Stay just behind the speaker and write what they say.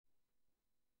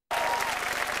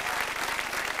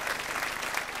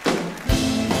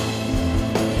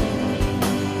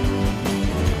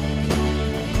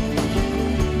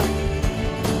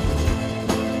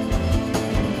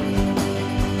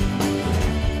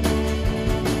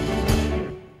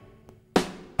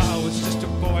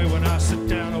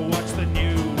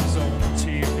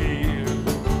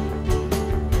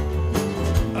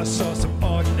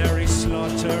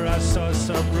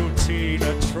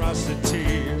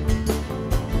curiosity.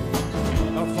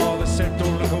 Her father said,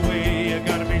 don't look away, you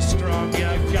gotta be strong, you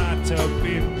got to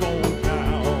be bold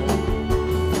now.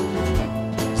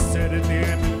 Said in the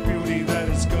end of beauty that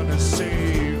is gonna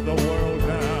save the world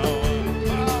now.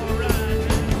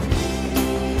 Alright.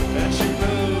 And she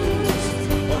moves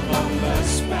among the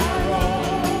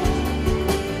sparrows.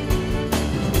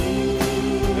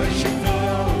 And she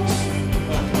floats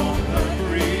among the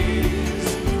breeze.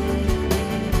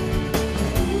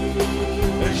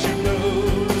 And she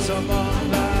moves among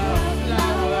the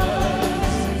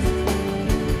flowers.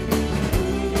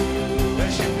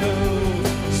 And she knows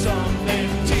something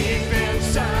deep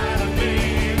inside of me.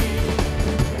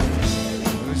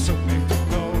 It took me to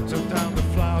go down the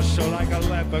flower show like a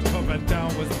leper coming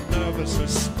down with nervous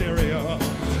hysteria.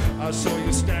 I saw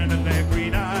you standing there,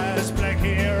 green eyes, black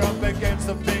hair up against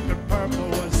the pink